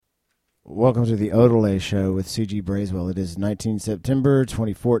Welcome to the Odelay Show with C.G. Bracewell. It is 19 September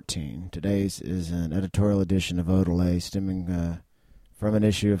 2014. Today's is an editorial edition of Odelay stemming from an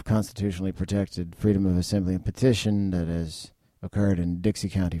issue of constitutionally protected freedom of assembly and petition that has occurred in Dixie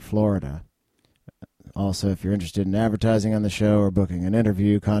County, Florida. Also, if you're interested in advertising on the show or booking an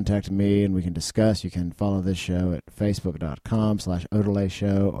interview, contact me and we can discuss. You can follow this show at facebook.com/Odelay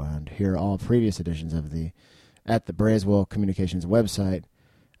Show and hear all previous editions of at the Bracewell Communications website,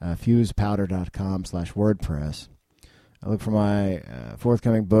 fusepowder.com/WordPress. I look for my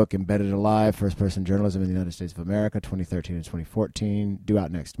forthcoming book, Embedded Alive, First-Person Journalism in the United States of America, 2013 and 2014, due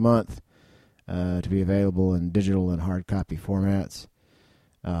out next month, to be available in digital and hard copy formats.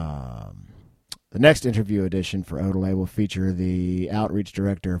 The next interview edition for Odelay will feature the outreach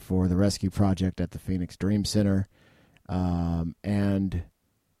director for the rescue project at the Phoenix Dream Center, and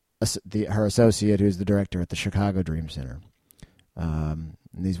her associate, who's the director at the Chicago Dream Center.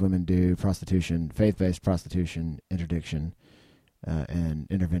 And these women do prostitution, faith-based prostitution, interdiction, and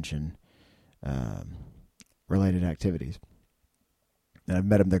intervention related activities. And I've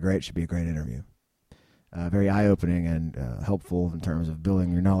met them. They're great. Should be a great interview. Very eye-opening and helpful in terms of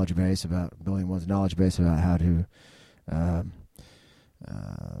building one's knowledge base about how to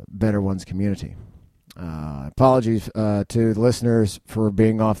better one's community. Apologies to the listeners for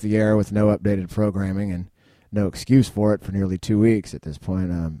being off the air with no updated programming and no excuse for it for nearly 2 weeks. At this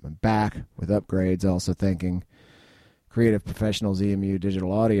point, I'm back with upgrades, also thanking Creative Professionals EMU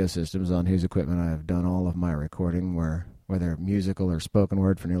Digital Audio Systems, on whose equipment I have done all of my recording, whether musical or spoken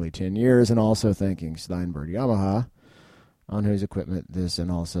word, for nearly 10 years, and also thanking Steinberg Yamaha, on whose equipment this and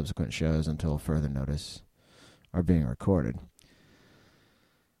all subsequent shows until further notice are being recorded.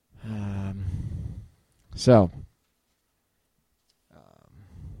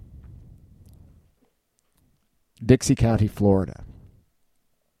 Dixie County, Florida.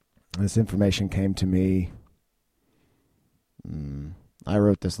 This information came to me. I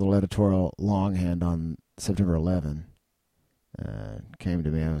wrote this little editorial longhand on September 11. It came to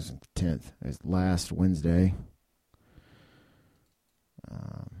me, I was 10th. It was last Wednesday.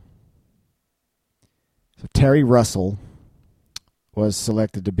 So Terry Russell was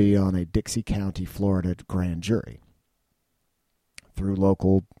selected to be on a Dixie County, Florida grand jury through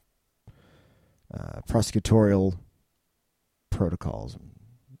local prosecutorial protocols,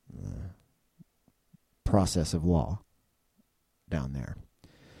 process of law down there.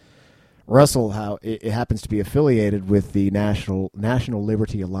 Russell, it happens to be affiliated with the National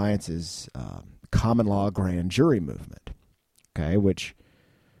Liberty Alliance's common law grand jury movement, okay, which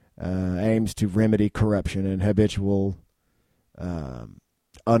aims to remedy corruption and habitual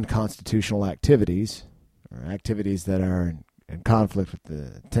unconstitutional activities, or activities that are in conflict with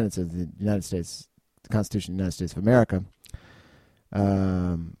the tenets of the United States, the Constitution of the United States of America,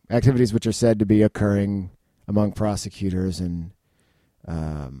 activities which are said to be occurring among prosecutors and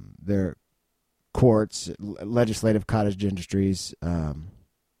their courts, legislative cottage industries,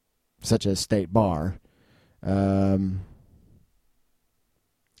 such as state bar, and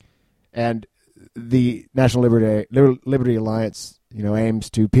the National Liberty Alliance, aims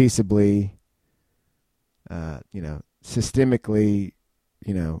to peaceably, systemically,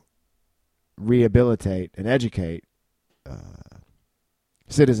 rehabilitate and educate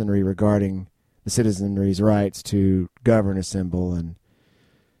citizenry regarding the citizenry's rights to govern, assemble, and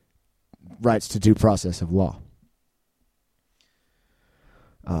rights to due process of law,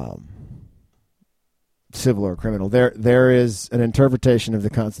 civil or criminal. There is an interpretation of the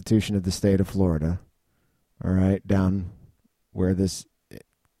Constitution of the state of Florida, all right, down where this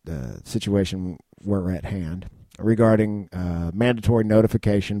situation were at hand, regarding mandatory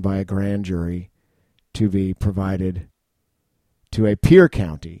notification by a grand jury to be provided to a peer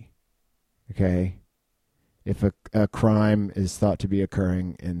county, okay, if a crime is thought to be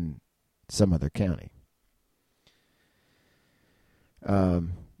occurring in some other county.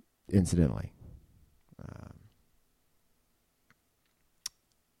 Incidentally.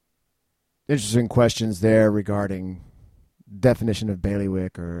 Interesting questions there regarding definition of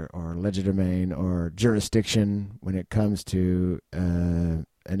bailiwick or legerdemain or jurisdiction when it comes to an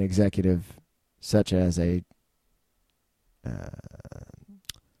executive such as a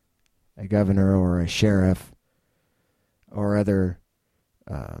governor or a sheriff or other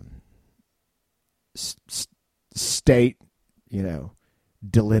state,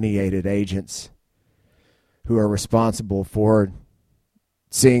 delineated agents who are responsible for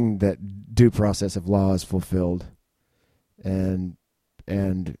seeing that due process of law is fulfilled and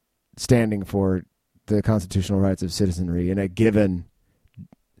standing for the constitutional rights of citizenry in a given,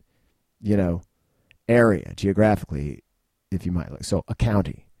 area, geographically, if you might look. So a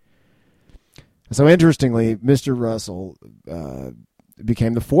county. So interestingly, Mr. Russell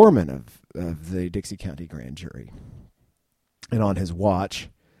became the foreman of the Dixie County Grand Jury. And on his watch,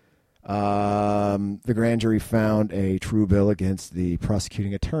 the grand jury found a true bill against the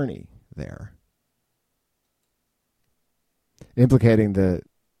prosecuting attorney there, implicating the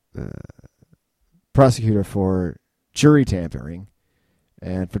prosecutor for jury tampering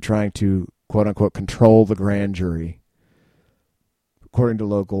and for trying to, quote-unquote, control the grand jury, according to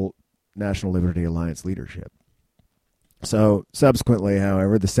local National Liberty Alliance leadership. So, subsequently,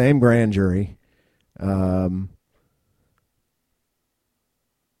 however, the same grand jury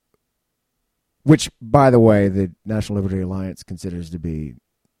which, by the way, the National Liberty Alliance considers to be,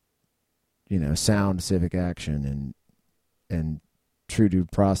 sound civic action and true due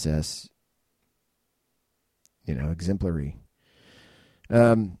process, exemplary.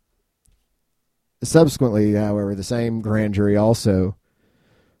 Subsequently, however, the same grand jury also,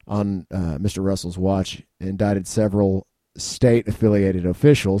 on Mr. Russell's watch, indicted several state-affiliated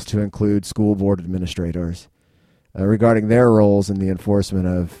officials, to include school board administrators, regarding their roles in the enforcement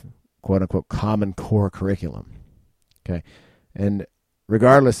of, quote-unquote, Common Core curriculum. Okay, and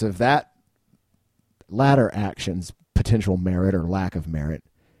regardless of that latter action's potential merit or lack of merit,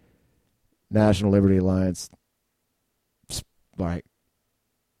 National Liberty Alliance, like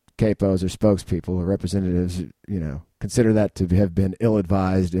capos or spokespeople or representatives, consider that to have been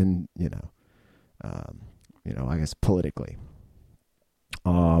ill-advised and, I guess politically.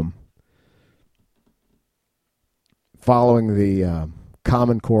 Following the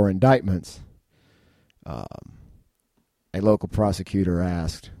Common Core indictments, a local prosecutor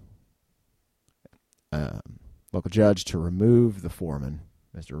asked local judge to remove the foreman,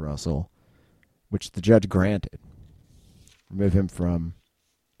 Mr. Russell, which the judge granted. Remove him from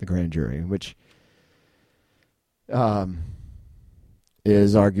the grand jury, which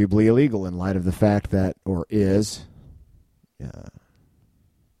is arguably illegal in light of the fact that,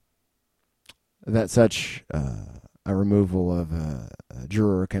 that such a removal of a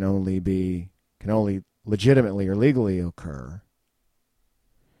juror can only legitimately or legally occur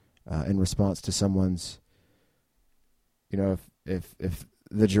in response to someone's, if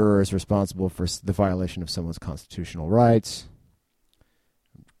the juror is responsible for the violation of someone's constitutional rights,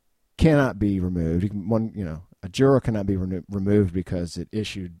 cannot be removed. A juror cannot be removed because it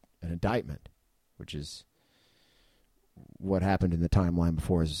issued an indictment, which is what happened in the timeline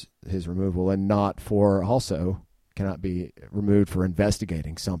before his removal, and cannot be removed for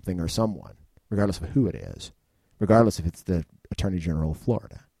investigating something or someone, regardless of who it is, regardless if it's the Attorney General of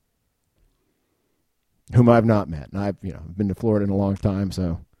Florida, whom I've not met. And I've been to Florida in a long time,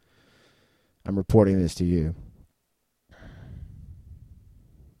 so I'm reporting this to you.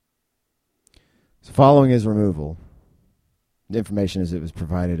 So following his removal, the information as it was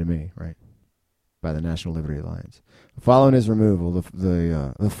provided to me, right, by the National Liberty Alliance. Following his removal,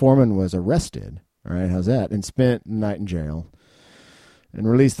 the foreman was arrested. All right, how's that? And spent the night in jail, and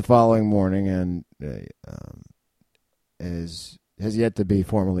released the following morning, and has yet to be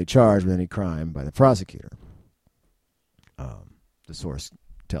formally charged with any crime by the prosecutor. The source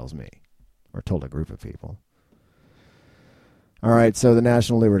tells me, or told a group of people. All right, so the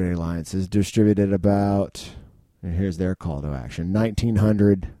National Liberty Alliance has distributed about, and here's their call to action,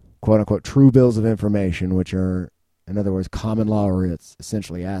 1,900 quote-unquote true bills of information, which are, in other words, common law writs,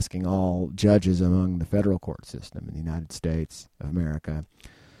 essentially asking all judges among the federal court system in the United States of America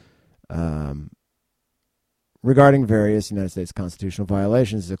regarding various United States constitutional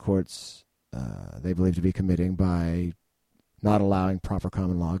violations the courts they believe to be committing by not allowing proper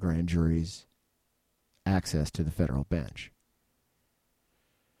common law grand juries access to the federal bench.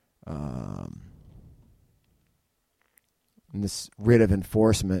 And this writ of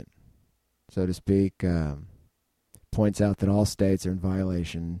enforcement, so to speak, points out that all states are in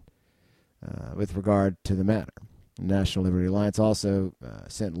violation with regard to the matter. The National Liberty Alliance also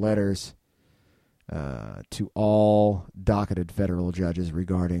sent letters to all docketed federal judges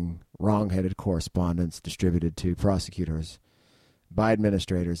regarding wrong-headed correspondence distributed to prosecutors by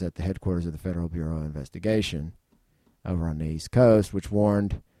administrators at the headquarters of the Federal Bureau of Investigation over on the East Coast, which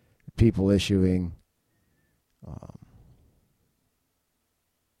warned people issuing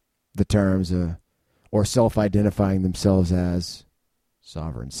the terms or self-identifying themselves as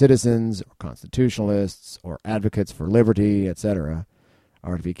sovereign citizens or constitutionalists or advocates for liberty, etc.,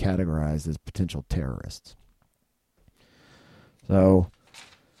 are to be categorized as potential terrorists. So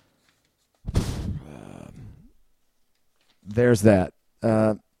there's that.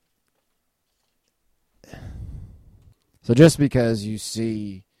 So just because you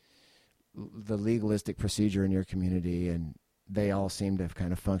see the legalistic procedure in your community and they all seem to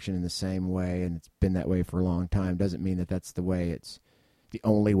kind of function in the same way, and it's been that way for a long time, doesn't mean that that's the way, it's the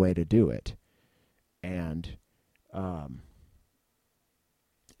only way to do it. And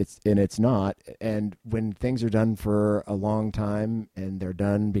it's not. And when things are done for a long time and they're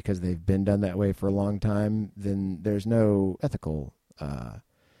done because they've been done that way for a long time, then there's no ethical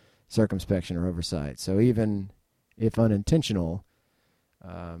circumspection or oversight. So even if unintentional,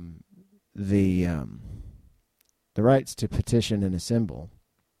 the rights to petition and assemble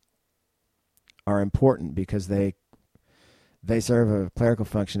are important because they serve a clerical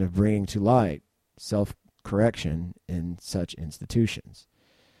function of bringing to light self-correction in such institutions.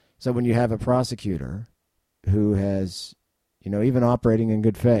 So when you have a prosecutor who has, even operating in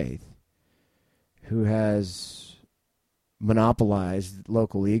good faith, who has monopolized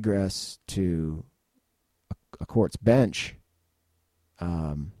local egress to a court's bench,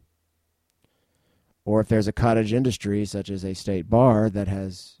 or if there's a cottage industry such as a state bar that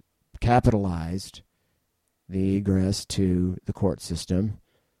has capitalized the egress to the court system,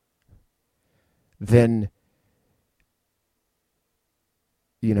 then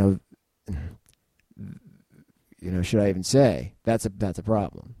should I even say that's a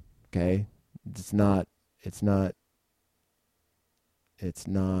problem? Okay, it's not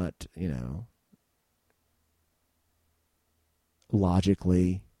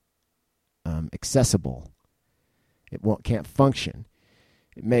logically accessible. It can't function.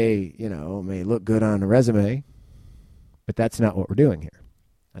 It may look good on a resume, but that's not what we're doing here.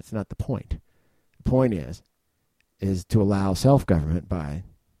 That's not the point. The point is to allow self-government by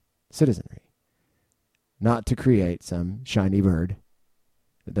citizenry, not to create some shiny bird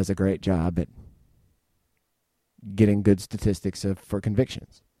that does a great job at getting good statistics for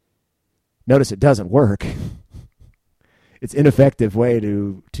convictions. Notice it doesn't work. It's an ineffective way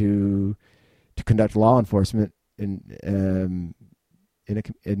to conduct law enforcement in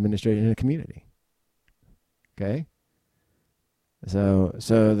administration in a community. Okay? So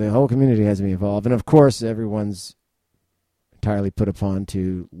the whole community has to be involved, and of course everyone's entirely put upon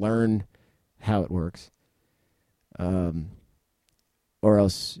to learn how it works, or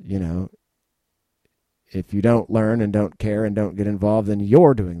else if you don't learn and don't care and don't get involved, then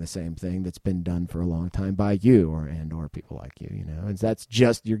you're doing the same thing that's been done for a long time by you or people like you, and that's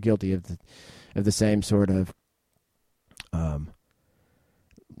just, you're guilty of the same sort of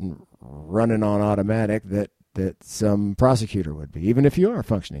running on automatic that some prosecutor would be, even if you are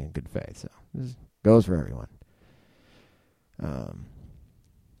functioning in good faith. So this goes for everyone.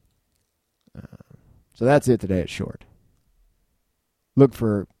 So that's it today. It's short. Look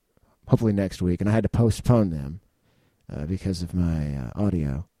for hopefully next week, and I had to postpone them because of my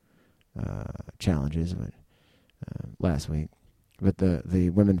audio challenges last week. But the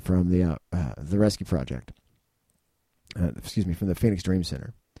women from the Rescue Project, from the Phoenix Dream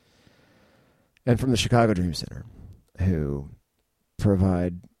Center, and from the Chicago Dream Center, who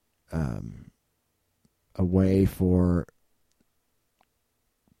provide a way for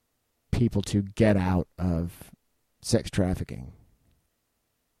people to get out of sex trafficking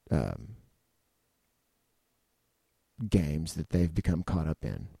games that they've become caught up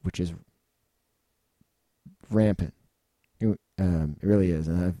in, which is rampant. It really is.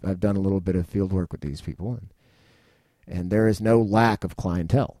 And I've done a little bit of field work with these people, and there is no lack of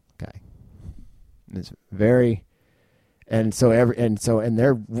clientele. Okay, it's very, and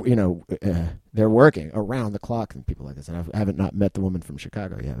they're they're working around the clock and people like this. And I haven't not met the woman from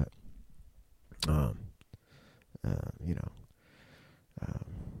Chicago yet, but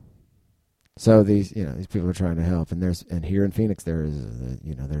so these people are trying to help, and here in Phoenix there's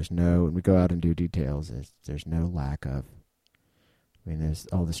no, and we go out and do details. There's no lack of. There's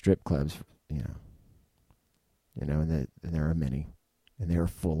all the strip clubs, and there are many, and they are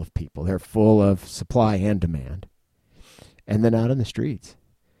full of people. They're full of supply and demand, and then out in the streets,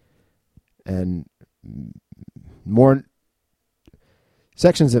 and more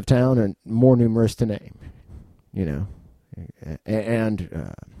sections of town are more numerous to name,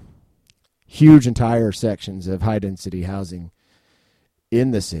 and huge entire sections of high density housing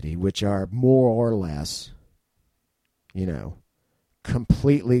in the city, which are more or less,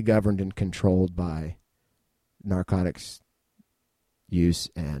 completely governed and controlled by narcotics use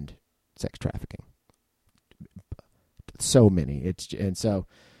and sex trafficking. So many.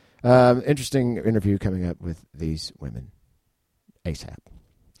 Interesting interview coming up with these women ASAP.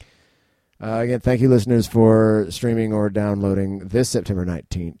 Again, thank you, listeners, for streaming or downloading this September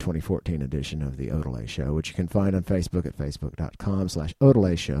 19, 2014 edition of The Odelay Show, which you can find on Facebook at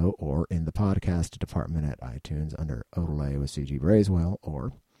facebook.com/Odelay Show, or in the podcast department at iTunes under Odelay with C.G. Bracewell,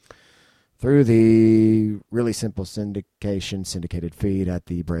 or through the really simple syndicated feed at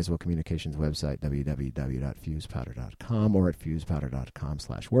the Brayswell Communications website, www.fusepowder.com, or at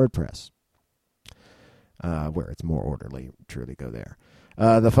fusepowder.com/WordPress, where it's more orderly. Truly go there.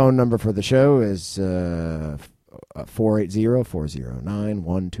 The phone number for the show is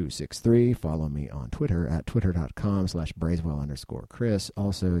 480-409-1263. Follow me on Twitter at twitter.com/Brayswell_Chris.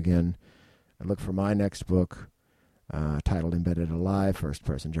 Also, again, look for my next book, titled Embedded Alive,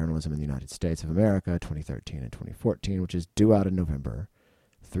 First-Person Journalism in the United States of America, 2013 and 2014, which is due out in November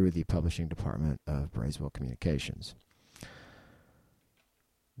through the publishing department of Brayswell Communications.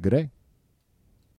 Good day.